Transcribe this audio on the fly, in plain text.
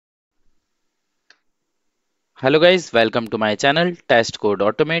Hello guys, welcome to my channel Test Code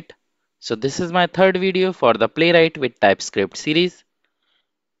Automate. So this is my third video for the Playwright with TypeScript series.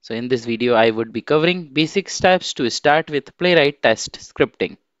 So in this video I would be covering basic steps to start with Playwright Test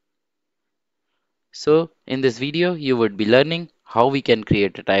scripting. So in this video you would be learning how we can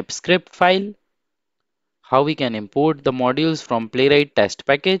create a TypeScript file, how we can import the modules from Playwright Test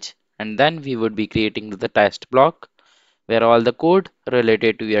package, and then we would be creating the test block where all the code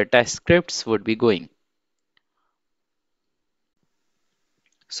related to your test scripts would be going.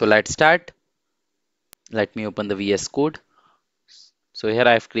 So let's start. Let me open the VS Code. So here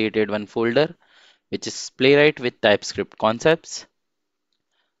I've created one folder which is Playwright with TypeScript concepts.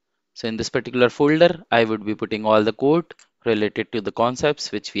 So in this particular folder, I would be putting all the code related to the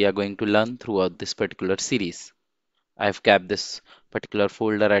concepts which we are going to learn throughout this particular series. I've kept this particular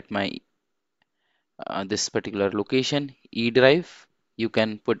folder at my this particular location, E drive. You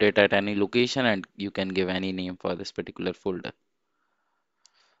can put it at any location and you can give any name for this particular folder.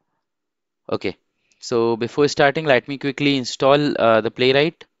 Okay, so before starting, let me quickly install the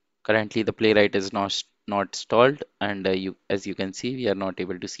Playwright. Currently, the Playwright is not installed, and as you can see, we are not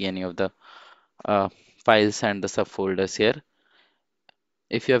able to see any of the uh, files and the subfolders here.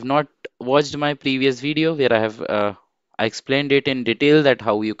 If you have not watched my previous video where I explained it in detail that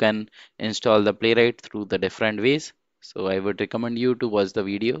how you can install the Playwright through the different ways, so I would recommend you to watch the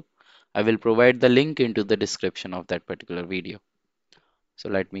video. I will provide the link into the description of that particular video. So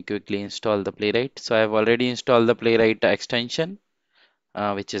let me quickly install the Playwright. So I have already installed the Playwright extension,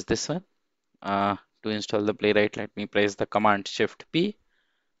 which is this one. To install the Playwright, let me press the command Shift P,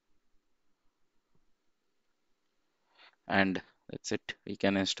 and that's it. We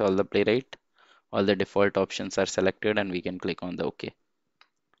can install the Playwright. All the default options are selected, and we can click on the OK.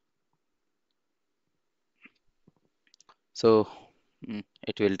 So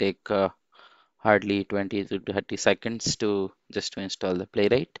it will take hardly 20 to 30 seconds to just to install the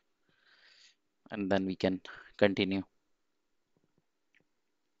Playwright, and then we can continue.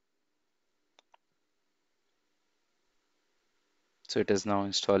 So it is now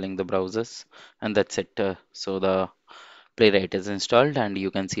installing the browsers, and that's it. So the Playwright is installed, and you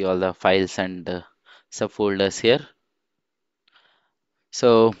can see all the files and subfolders here.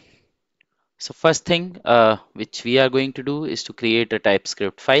 So first thing which we are going to do is to create a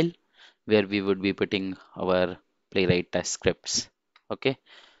TypeScript file where we would be putting our Playwright test scripts. Okay.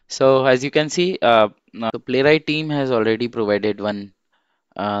 So as you can see, now the Playwright team has already provided one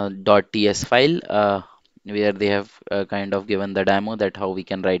 .ts file where they have kind of given the demo that how we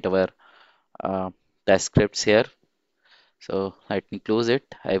can write our uh, test scripts here. So let me close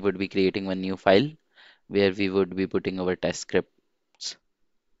it. I would be creating one new file where we would be putting our test scripts.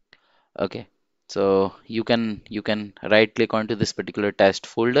 Okay. So you can right click onto this particular test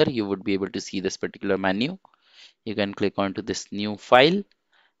folder. You would be able to see this particular menu. You can click onto this new file,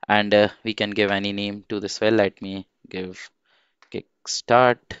 and we can give any name to this file. Let me give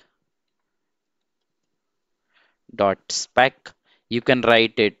kickstart.spec. You can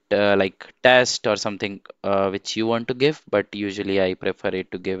write it like test or something which you want to give, but usually I prefer it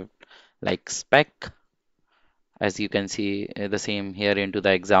to give like spec. As you can see the same here into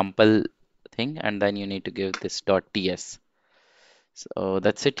the example thing, and then you need to give this .ts. So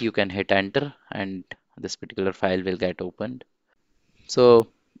that's it. You can hit enter, and this particular file will get opened. So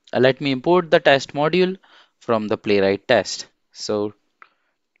let me import the test module from the Playwright test. So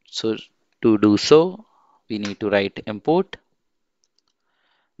to do so, we need to write import,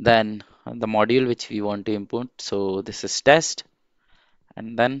 then the module which we want to import. So this is test,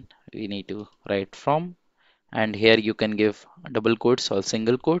 and then we need to write from, and here you can give double quotes or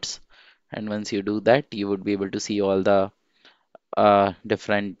single quotes. And once you do that, you would be able to see all the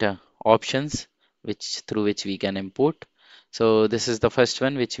different options through which we can import. So this is the first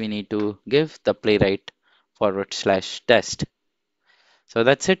one which we need to give the Playwright /test. So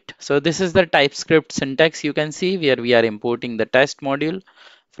that's it. So this is the TypeScript syntax you can see where we are importing the test module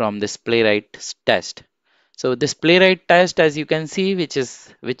from this Playwright test. So this Playwright test, as you can see,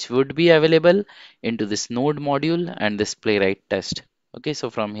 which would be available into this node module and this Playwright test. Okay, so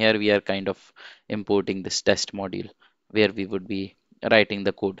from here we are kind of importing this test module where we would be writing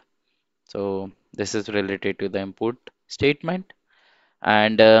the code. So this is related to the import statement,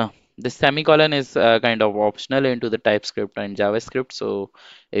 and this semicolon is kind of optional into the TypeScript and JavaScript. So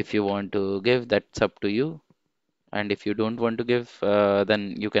if you want to give, that's up to you, and if you don't want to give,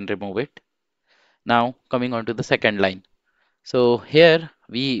 then you can remove it. Now coming on to the second line. So here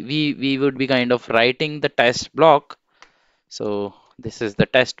we would be kind of writing the test block. So this is the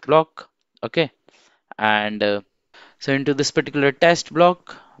test block. Okay, and so into this particular test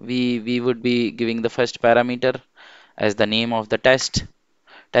block, we would be giving the first parameter as the name of the test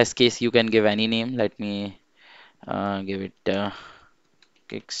case. You can give any name. Let me give it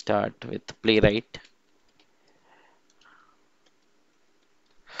kickstart with Playwright.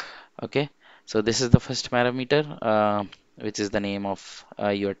 Okay, so this is the first parameter, which is the name of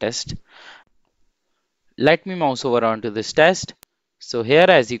your test. Let me mouse over onto this test. So here,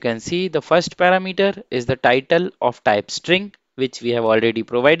 as you can see, the first parameter is the title of type string, which we have already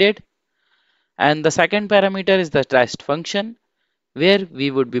provided. And the second parameter is the test function, where we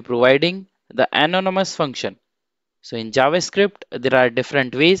would be providing the anonymous function. So in JavaScript, there are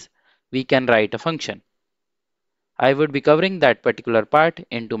different ways we can write a function. I would be covering that particular part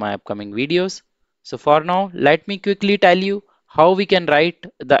into my upcoming videos. So for now, let me quickly tell you how we can write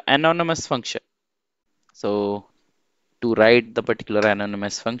the anonymous function. So to write the particular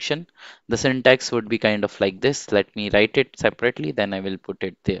anonymous function, the syntax would be kind of like this. Let me write it separately, then I will put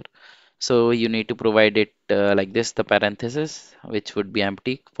it there. So you need to provide it like this, the parenthesis, which would be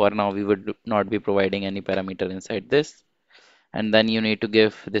empty. For now, we would not be providing any parameter inside this. And then you need to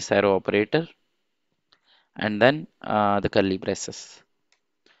give this arrow operator and then the curly braces.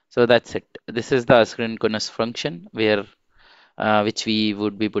 So that's it. This is the asynchronous function where which we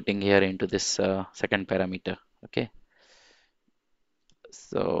would be putting here into this second parameter. Okay.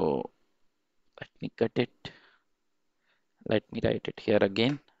 So let me cut it. Let me write it here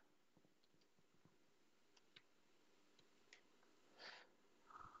again.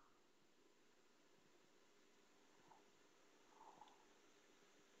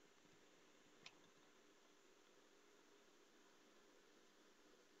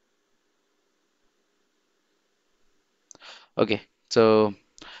 Okay. So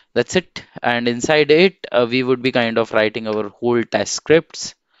that's it. And inside it, we would be kind of writing our whole test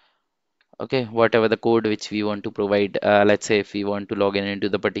scripts. Okay, whatever the code which we want to provide. Let's say if we want to log in into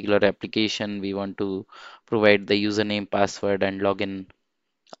the particular application, we want to provide the username, password, and login.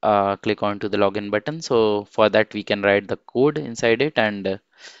 Click on to the login button. So for that, we can write the code inside it, and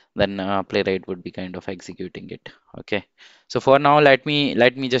then Playwright would be kind of executing it. Okay. So for now, let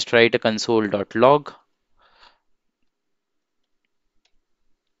me just write a console.log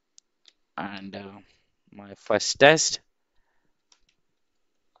and my first test.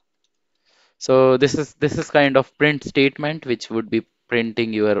 So this is kind of print statement which would be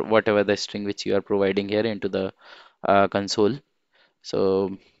printing your whatever the string which you are providing here into the console.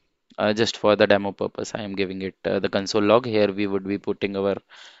 So just for the demo purpose, I am giving it the console log. Here we would be putting our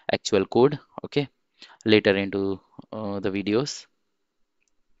actual code. Okay, later into the videos.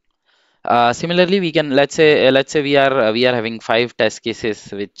 Similarly, we can let's say we are having 5 test cases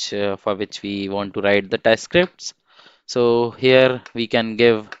for which we want to write the test scripts. So here we can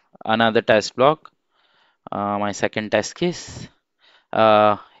give another test block. My second test case.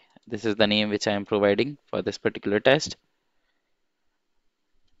 Uh, this is the name which I am providing for this particular test.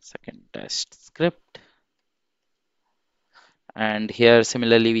 Second test script. And here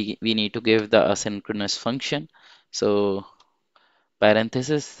similarly we need to give the asynchronous function. So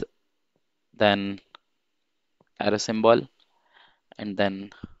parenthesis, then arrow symbol, and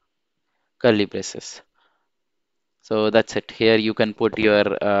then curly braces. So that's it. Here you can put your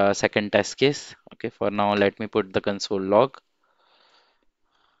second test case. Okay, for now let me put the console.log,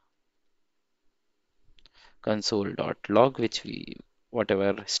 which we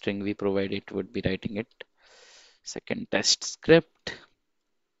whatever string we provide it would be writing it. Second test script.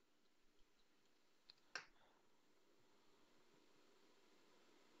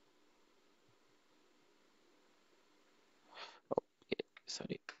 Okay,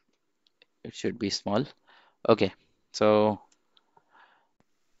 sorry, it should be small. Okay, so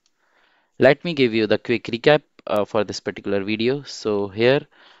let me give you the quick recap for this particular video. So here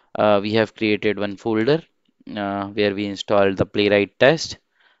we have created one folder where we installed the Playwright test,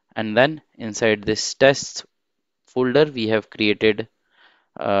 and then inside this tests folder we have created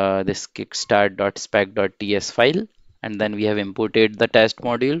this kickstart.spec.ts file, and then we have imported the test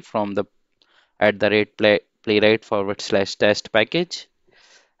module from the playwright /test package,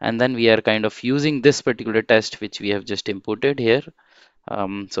 and then we are kind of using this particular test which we have just imported here.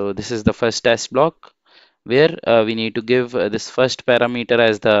 So this is the first test block where we need to give this first parameter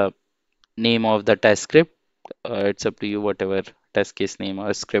as the name of the test script. It's up to you whatever test case name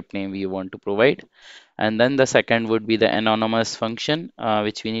or script name you want to provide. And then the second would be the anonymous function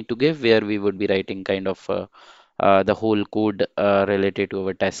which we need to give, where we would be writing kind of the whole code related to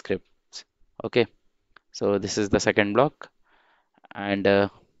our test scripts. Okay, so this is the second block, and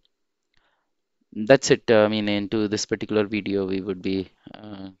that's it. I mean, into this particular video, we would be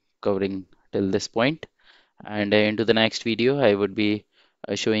covering till this point, and into the next video, I would be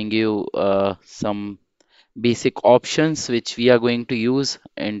showing you some basic options which we are going to use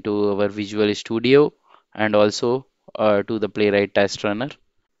into our Visual Studio and also to the Playwright Test Runner.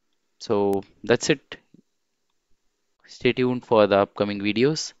 So that's it. Stay tuned for the upcoming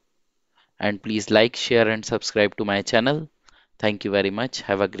videos and please like, share, and subscribe to my channel. Thank you very much.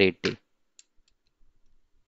 Have a great day.